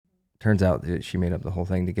Turns out that she made up the whole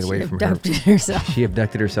thing to get away from her. Herself. She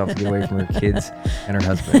abducted herself to get away from her kids and her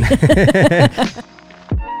husband.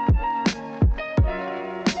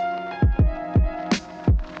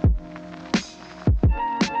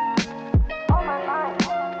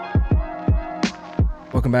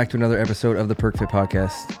 Welcome back to another episode of the Perk Fit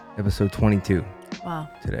Podcast, episode 22. Wow.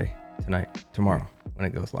 Tonight, tomorrow, when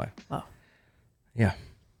it goes live. Wow. Yeah,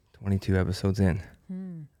 22 episodes in.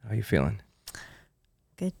 How are you feeling?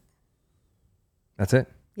 Good. That's it?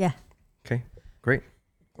 Yeah. Okay, great.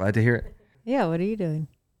 Glad to hear it. Yeah, what are you doing?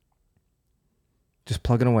 Just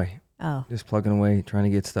plugging away. Oh. Just plugging away, trying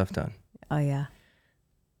to get stuff done. Oh, yeah.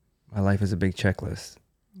 My life is a big checklist.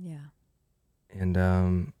 Yeah. And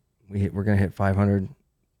we're going to hit 500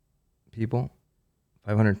 people,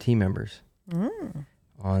 500 team members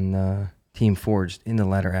on Team Forged in the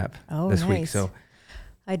Ladder app this week. So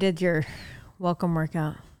I did your welcome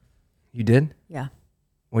workout. You did? Yeah.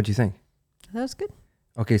 What'd you think? That was good.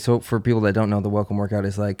 Okay, so for people that don't know, the welcome workout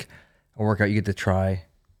is like a workout you get to try,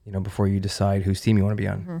 before you decide whose team you want to be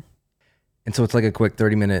on. Mm-hmm. And so it's like a quick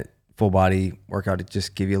 30-minute full body workout to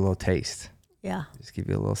just give you a little taste. Yeah. Just give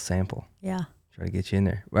you a little sample. Yeah. Try to get you in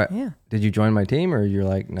there. But yeah. Did you join my team or you're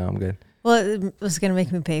like, no, I'm good? Well, it was going to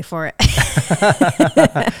make me pay for it.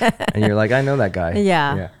 And you're like, I know that guy.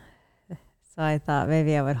 Yeah. So I thought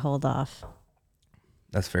maybe I would hold off.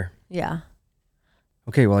 That's fair. Yeah.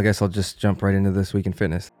 Okay, well, I guess I'll just jump right into This Week in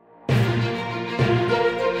Fitness.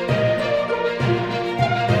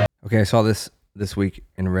 Okay, I saw this week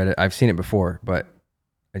in Reddit. I've seen it before, but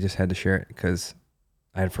I just had to share it because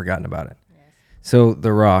I had forgotten about it. Yes. So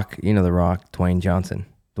The Rock, The Rock, Dwayne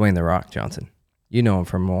The Rock Johnson. You know him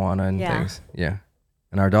from Moana and things. Yeah.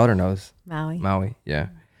 And our daughter knows. Maui, yeah.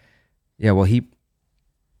 Yeah, well, he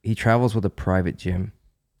travels with a private gym.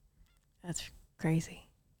 That's crazy.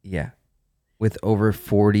 Yeah. With over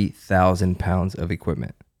 40,000 pounds of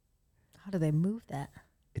equipment. How do they move that?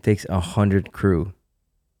 It takes 100 crew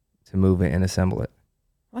to move it and assemble it.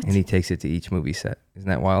 What? And he takes it to each movie set. Isn't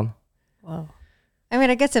that wild? Whoa. I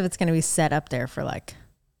mean, I guess if it's going to be set up there for like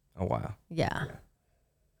a while. Yeah.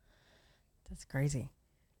 That's crazy.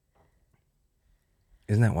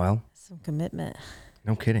 Isn't that wild? Some commitment.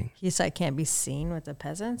 No kidding. He said can't be seen with the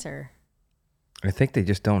peasants, or? I think they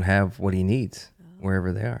just don't have what he needs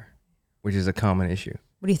wherever they are, which is a common issue.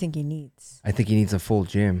 What do you think he needs? I think he needs a full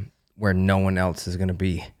gym where no one else is going to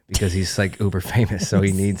be because he's like uber famous. So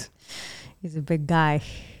he's a big guy.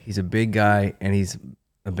 He's a big guy and he's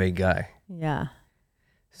a big guy. Yeah.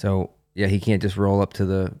 So yeah, he can't just roll up to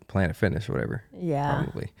the Planet Fitness or whatever. Yeah.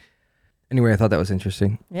 Probably. Anyway, I thought that was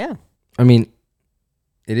interesting. Yeah. I mean,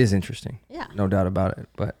 it is interesting. Yeah. No doubt about it.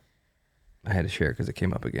 But I had to share it because it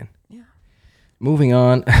came up again. Yeah. Moving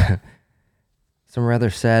on. Some rather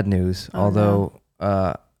sad news. Although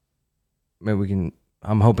maybe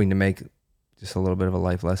I'm hoping to make just a little bit of a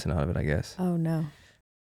life lesson out of it, I guess. Oh, no.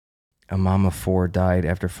 A mom of 4 died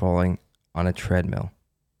after falling on a treadmill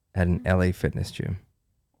at an LA fitness gym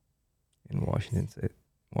in Washington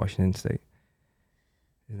State.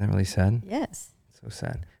 Isn't that really sad? Yes. So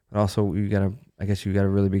sad. But also, you gotta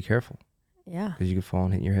really be careful. Yeah. Because you could fall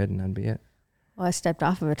and hit your head and that'd be it. Well, I stepped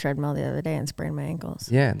off of a treadmill the other day and sprained my ankles.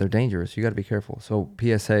 Yeah, they're dangerous. You got to be careful. So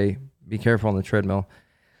PSA, be careful on the treadmill.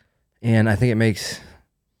 And I think it makes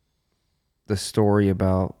the story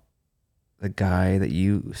about the guy that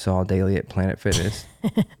you saw daily at Planet Fitness,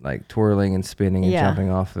 like twirling and spinning and jumping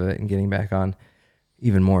off of it and getting back on,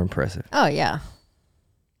 even more impressive. Oh, yeah.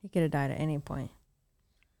 He could have died at any point.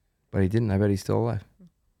 But he didn't. I bet he's still alive.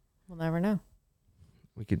 We'll never know.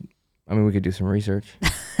 We could do some research.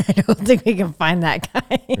 I don't think we can find that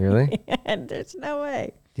guy. Really? There's no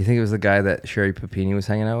way. Do you think it was the guy that Sherry Papini was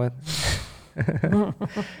hanging out with?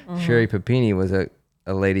 Sherry Papini was a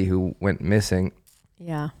lady who went missing.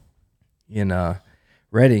 Yeah. In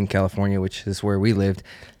Redding, California, which is where we lived.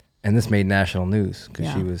 And this made national news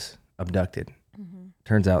because she was abducted. Mm-hmm.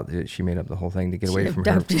 Turns out that she made up the whole thing to get away from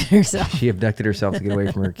her. She abducted herself to get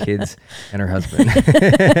away from her kids and her husband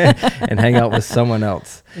and hang out with someone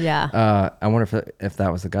else. Yeah. I wonder if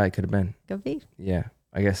that was the guy. It could have been. Could be. Yeah.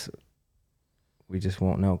 I guess we just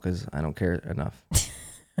won't know because I don't care enough.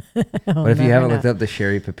 But if you haven't looked up the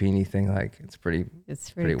Sherry Papini thing, like it's pretty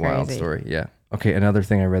wild story. Yeah. Okay. Another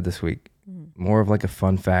thing I read this week, more of like a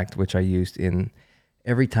fun fact, which I used in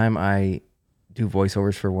every time I do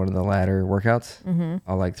voiceovers for one of the ladder workouts. Mm-hmm.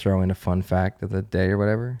 I'll like throw in a fun fact of the day or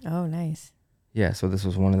whatever. Oh, nice. Yeah. So this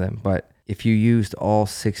was one of them. But if you used all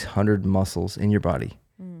 600 muscles in your body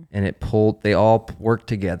and they all work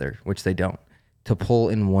together, which they don't, to pull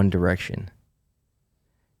in one direction,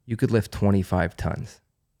 you could lift 25 tons.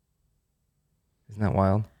 Isn't that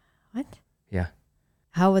wild? What? Yeah.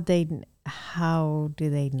 How do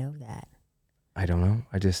they know that? I don't know.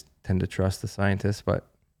 I just tend to trust the scientists, but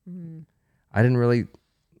I didn't really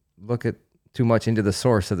look at too much into the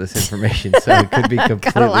source of this information, so it could be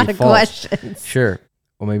completely Got a lot of false. questions. Sure.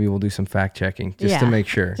 Well, maybe we'll do some fact checking just to make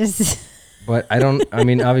sure. Just But I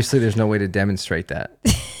mean, obviously there's no way to demonstrate that.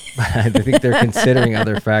 But I think they're considering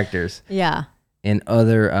other factors. Yeah. And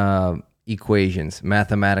other equations,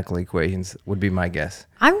 mathematical equations would be my guess.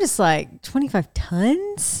 I'm just like 25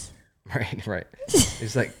 tons? Right.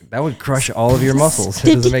 It's like that would crush all of your muscles.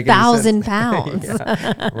 50,000 pounds.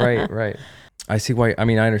 Yeah. Right. I see why. I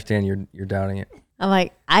mean, I understand you're doubting it. I'm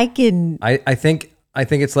like, I think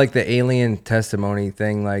it's like the alien testimony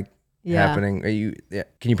thing, like happening.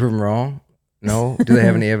 Can you prove them wrong? No. Do they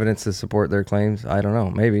have any evidence to support their claims? I don't know.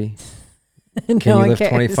 Maybe. Can you lift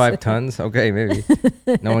 25 tons? Okay, maybe.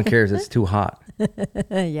 No one cares. It's too hot.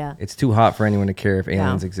 Yeah. It's too hot for anyone to care if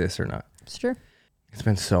aliens exist or not. It's true. It's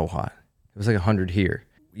been so hot. It was like 100 here,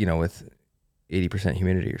 with 80%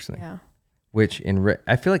 humidity or something. Yeah. Which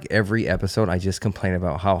I feel like every episode I just complain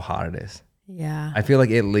about how hot it is. Yeah. I feel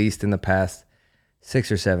like at least in the past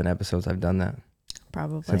 6 or 7 episodes I've done that.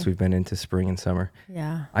 Probably. Since we've been into spring and summer.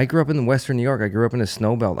 Yeah. I grew up in Western New York. I grew up in a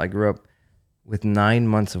snow belt. I grew up with 9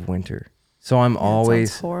 months of winter. So I'm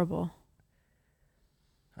always horrible.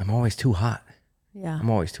 I'm always too hot. Yeah. I'm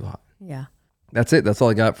always too hot. Yeah. That's it. That's all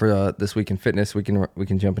I got for this week in fitness. We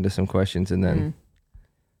can jump into some questions and then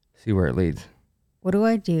see where it leads. What do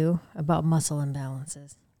I do about muscle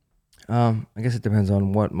imbalances? I guess it depends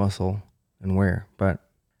on what muscle and where. But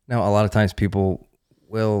now a lot of times people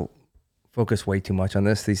will focus way too much on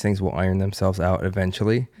this. These things will iron themselves out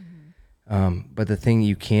eventually. But the thing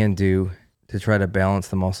you can do to try to balance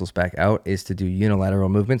the muscles back out is to do unilateral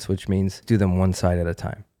movements, which means do them one side at a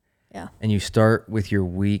time. Yeah. And you start with your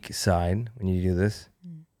weak side when you do this,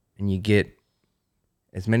 and you get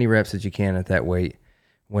as many reps as you can at that weight,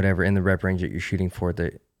 whatever, in the rep range that you're shooting for,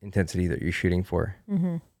 the intensity that you're shooting for.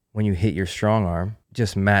 When you hit your strong arm,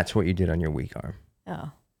 just match what you did on your weak arm.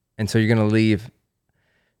 Oh. And so you're going to leave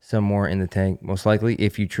some more in the tank, most likely,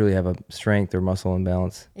 if you truly have a strength or muscle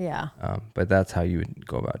imbalance. Yeah. But that's how you would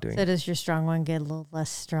go about doing it. So does your strong one get a little less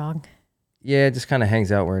strong? Yeah, it just kind of hangs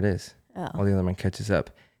out where it is. While the other one catches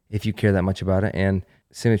up. If you care that much about it. And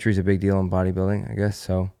symmetry is a big deal in bodybuilding, I guess.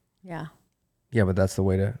 So yeah, but that's the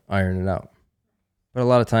way to iron it out. But a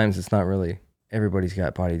lot of times it's not really. Everybody's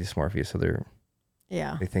got body dysmorphia, so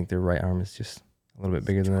they think their right arm is just a little bit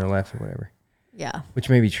bigger than their left or whatever. Yeah. Which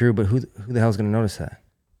may be true, but who the hell's going to notice that?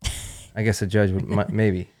 I guess a judge would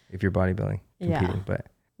maybe if you're bodybuilding competing. Yeah. But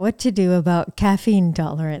what to do about caffeine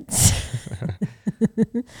tolerance?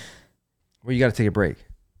 Well, you got to take a break.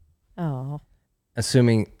 Oh.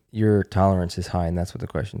 Assuming your tolerance is high, and that's what the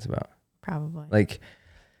question's about. Probably. Like,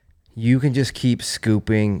 you can just keep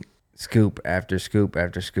scooping scoop after scoop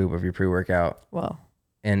after scoop of your pre-workout. Whoa.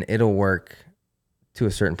 And it'll work to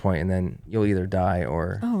a certain point, and then you'll either die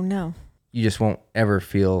or oh no, you just won't ever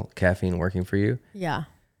feel caffeine working for you. Yeah.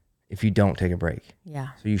 If you don't take a break. Yeah.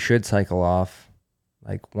 So you should cycle off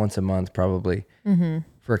like once a month probably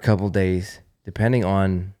for a couple days, depending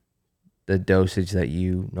on the dosage that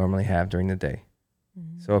you normally have during the day.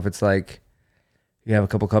 So if it's like you have a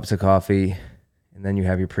couple cups of coffee and then you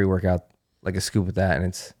have your pre-workout, like a scoop of that, and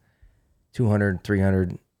it's 200,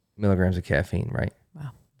 300 milligrams of caffeine, right?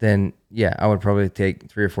 Wow. Then, yeah, I would probably take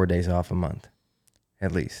 3 or 4 days off a month,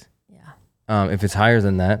 at least. Yeah. If it's higher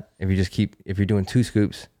than that, if you're doing 2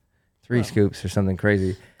 scoops, 3 scoops or something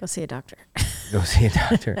crazy. Go see a doctor. Go see a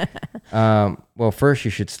doctor. Well, first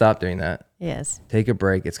you should stop doing that. Yes. Take a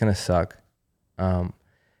break. It's going to suck.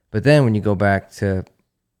 But then when you go back to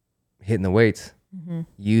hitting the weights,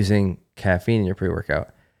 using caffeine in your pre-workout,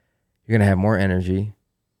 you're going to have more energy.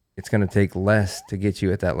 It's going to take less to get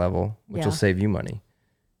you at that level, which will save you money.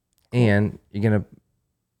 And you're going to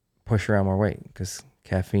push around more weight because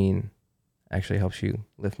caffeine actually helps you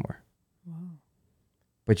lift more. Wow.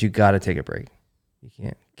 But you got to take a break.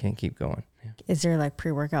 You can't keep going. Yeah. Is there like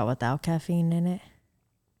pre-workout without caffeine in it?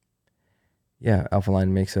 Yeah, Alpha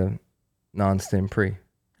Line makes a non-stim pre.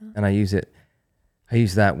 And I use it. I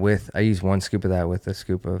use 1 scoop of that with a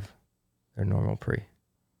scoop of their normal pre,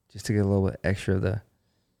 just to get a little bit extra of the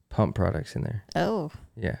pump products in there. Oh.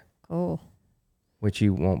 Yeah. Cool. Which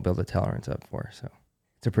you won't build a tolerance up for. So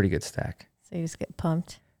it's a pretty good stack. So you just get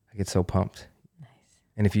pumped. I get so pumped. Nice.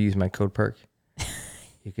 And if you use my code PERK,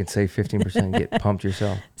 you can save 15% and get pumped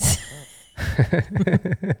yourself.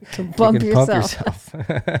 Pump yourself.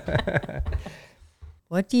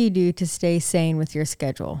 What do you do to stay sane with your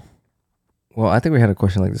schedule? Well, I think we had a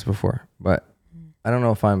question like this before, but I don't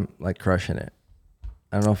know if I'm like crushing it.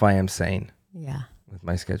 I don't know if I am sane. Yeah. With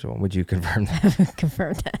my schedule. Would you confirm that?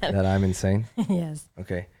 Confirm that. That I'm insane? Yes.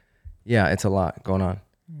 Okay. Yeah, it's a lot going on.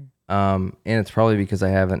 And it's probably because I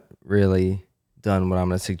haven't really done what I'm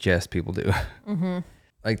going to suggest people do. Mm-hmm.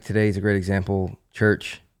 Like today's a great example,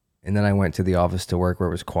 church. And then I went to the office to work where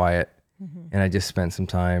it was quiet. Mm-hmm. And I just spent some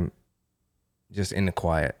time just in the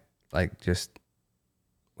quiet, like just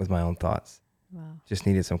with my own thoughts. Wow. Just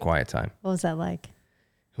needed some quiet time. What was that like?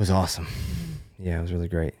 It was awesome. Yeah, it was really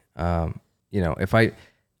great. If I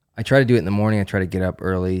try to do it in the morning, I try to get up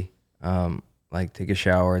early, like take a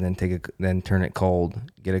shower and then turn it cold,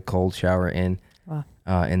 get a cold shower in, wow.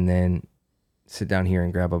 And then sit down here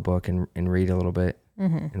and grab a book and read a little bit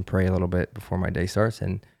and pray a little bit before my day starts.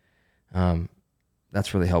 And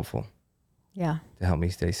that's really helpful. Yeah. To help me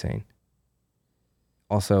stay sane.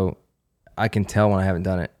 Also, I can tell when I haven't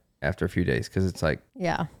done it after a few days because it's like,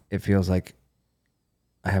 it feels like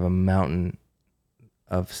I have a mountain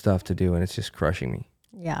of stuff to do and it's just crushing me.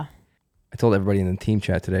 Yeah. I told everybody in the team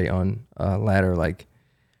chat today on Ladder, like,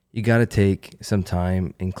 you got to take some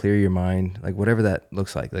time and clear your mind, like whatever that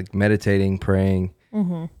looks like meditating, praying,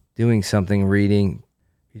 doing something, reading.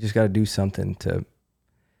 You just got to do something to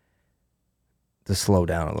slow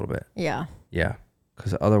down a little bit. Yeah. Yeah.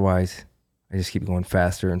 Because otherwise, I just keep going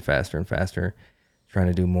faster and faster and faster, trying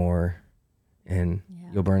to do more, and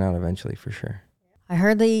you'll burn out eventually for sure. I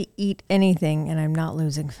hardly eat anything and I'm not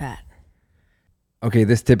losing fat. Okay,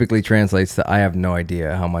 this typically translates to I have no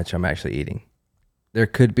idea how much I'm actually eating. There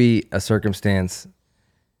could be a circumstance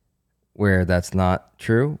where that's not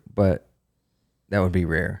true, but that would be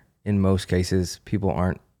rare. In most cases,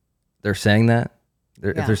 they're saying that.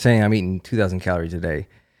 If they're saying I'm eating 2,000 calories a day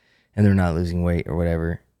and they're not losing weight or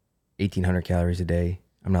whatever, 1,800 calories a day,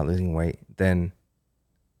 I'm not losing weight, then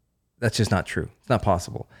that's just not true. It's not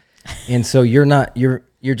possible. And so you're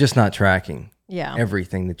just not tracking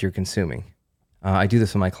everything that you're consuming. I do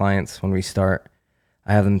this with my clients when we start.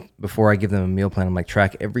 I have them, before I give them a meal plan, I'm like,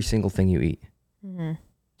 track every single thing you eat. Mm-hmm.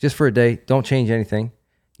 Just for a day. Don't change anything.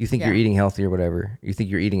 You think you're eating healthy or whatever. You think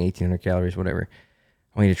you're eating 1,800 calories, whatever.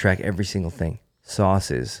 I want you to track every single thing.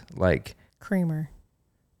 Sauces, like creamer,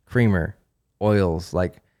 oils,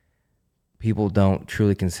 like people don't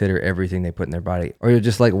truly consider everything they put in their body. Or you'll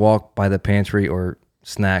just like walk by the pantry or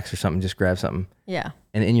snacks or something, just grab something. Yeah.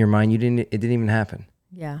 And in your mind, it didn't even happen.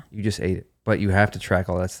 Yeah. You just ate it. But you have to track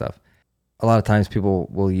all that stuff. A lot of times people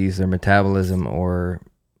will use their metabolism or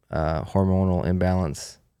hormonal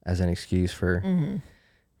imbalance as an excuse for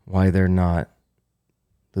why they're not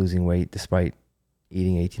losing weight despite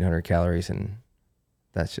eating 1,800 calories. And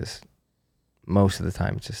that's just, most of the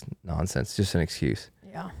time, it's just nonsense. It's just an excuse.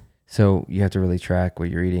 Yeah. So you have to really track what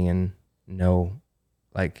you're eating and know,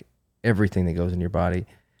 like, everything that goes in your body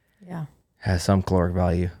has some caloric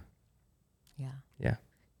value. Yeah. Yeah.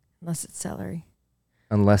 Unless it's celery.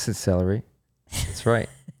 That's right.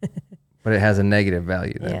 But it has a negative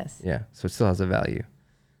value then. Yes. Yeah. So it still has a value.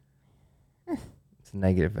 It's a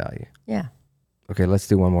negative value. Yeah. Okay, let's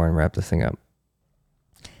do one more and wrap this thing up.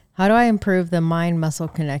 How do I improve the mind-muscle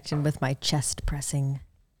connection with my chest pressing?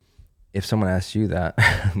 If someone asked you that,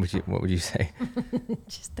 what would you say?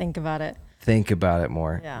 Just think about it. Think about it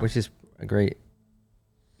more, which is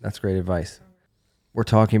that's great advice. We're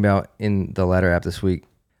talking about in the Ladder app this week,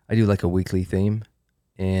 I do like a weekly theme,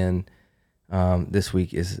 and this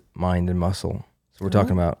week is mind and muscle. So we're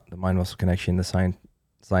talking about the mind-muscle connection, the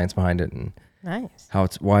science behind it, and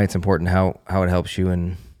why it's important, how it helps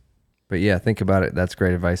you. But yeah, think about it. That's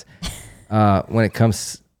great advice. When it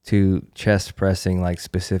comes to chest pressing, like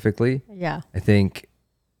specifically, I think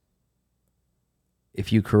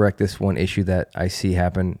if you correct this one issue that I see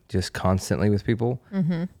happen just constantly with people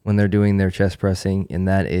when they're doing their chest pressing, and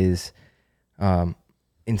that is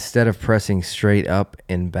instead of pressing straight up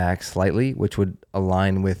and back slightly, which would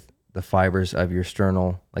align with the fibers of your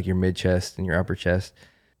sternal, like your mid chest and your upper chest,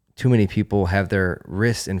 too many people have their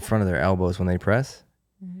wrists in front of their elbows when they press.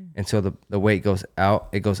 And so the weight goes out,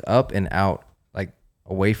 it goes up and out, like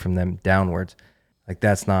away from them downwards. Like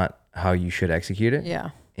that's not how you should execute it. Yeah.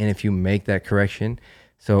 And if you make that correction,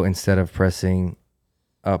 so instead of pressing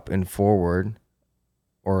up and forward,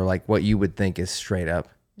 or like what you would think is straight up,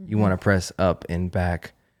 you want to press up and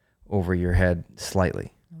back over your head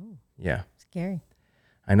slightly. Oh, yeah. Scary.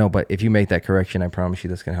 I know, but if you make that correction, I promise you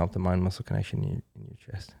that's going to help the mind-muscle connection in your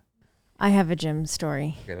chest. I have a gym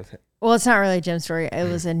story. Okay, let's hit. Well, it's not really a gym story. It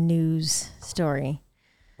was a news story.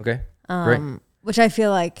 Okay, great. Which I feel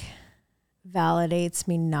like validates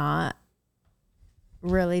me not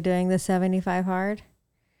really doing the 75 hard.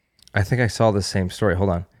 I think I saw the same story. Hold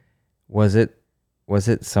on. Was Was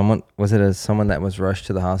it someone that was rushed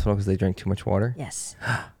to the hospital because they drank too much water? Yes.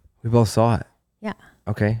 We both saw it. Yeah.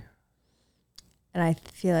 Okay. And I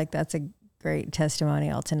feel like that's a great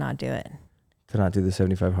testimonial to not do it. To not do the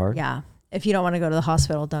 75 hard? Yeah. If you don't want to go to the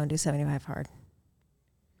hospital, don't do 75 hard.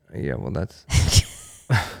 Yeah, well, that's...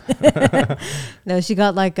 No, she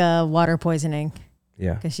got like a water poisoning.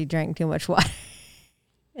 Yeah. Because she drank too much water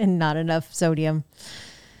and not enough sodium.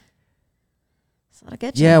 So I'll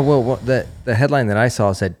get you. Yeah, well, the headline that I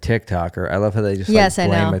saw said TikToker. I love how they just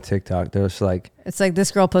blame a TikTok. They're just like... It's like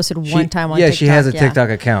this girl posted one time on TikTok. Yeah, she has a TikTok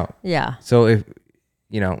account. Yeah. So if,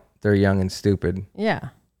 they're young and stupid. Yeah.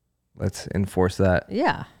 Let's enforce that.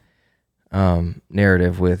 Yeah.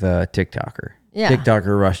 Narrative with a TikToker. Yeah.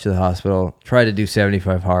 TikToker rushed to the hospital, tried to do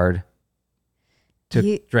 75 hard,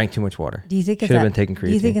 drank too much water. Do you think should have been taking creatine?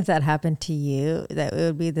 Do you think if that happened to you, that it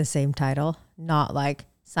would be the same title, not like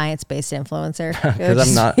science-based influencer? Because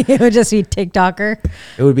I'm not. It would just be TikToker.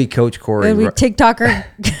 It would be Coach Corey. It would be TikToker,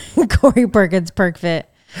 Corey Perkins, PerkFit,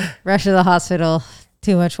 rush to the hospital,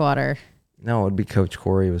 too much water. No, it would be Coach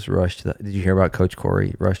Corey was rushed to the... Did you hear about Coach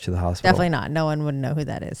Corey rushed to the hospital? Definitely not. No one would know who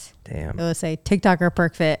that is. Damn. It would say TikToker,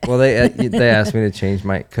 PerkFit. Well, they asked me to change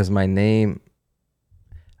because my name...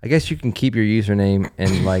 I guess you can keep your username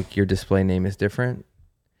and like your display name is different.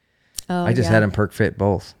 Oh, I just had him PerkFit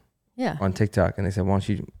both. Yeah. On TikTok. And they said, why don't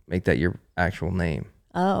you make that your actual name?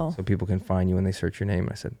 Oh. So people can find you when they search your name.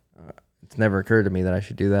 I said, it's never occurred to me that I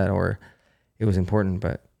should do that or it was important,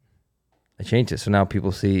 but I changed it. So now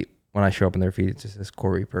people see... When I show up in their feed, it just says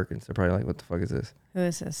Corey Perkins. They're probably like, what the fuck is this? Who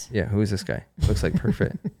is this? Yeah, who is this guy? Looks like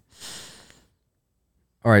PerkFit.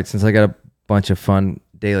 All right, since I got a bunch of fun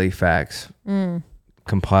daily facts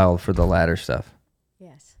compiled for the ladder stuff.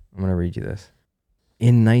 Yes. I'm going to read you this.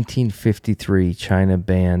 In 1953, China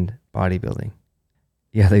banned bodybuilding.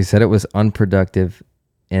 Yeah, they said it was unproductive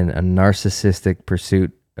and a narcissistic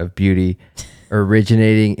pursuit of beauty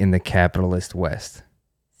originating in the capitalist West.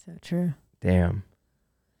 So true. Damn.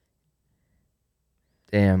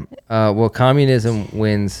 Well, communism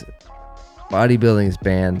wins. Bodybuilding is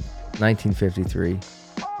banned. 1953.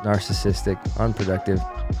 Narcissistic, unproductive,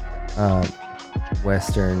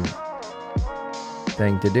 Western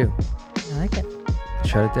thing to do. I like it.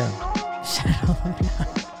 Shut it down. Shut it all down.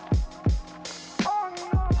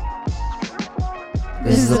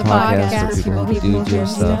 This is a podcast for people who do gym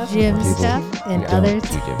stuff. And others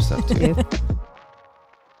do gym stuff too.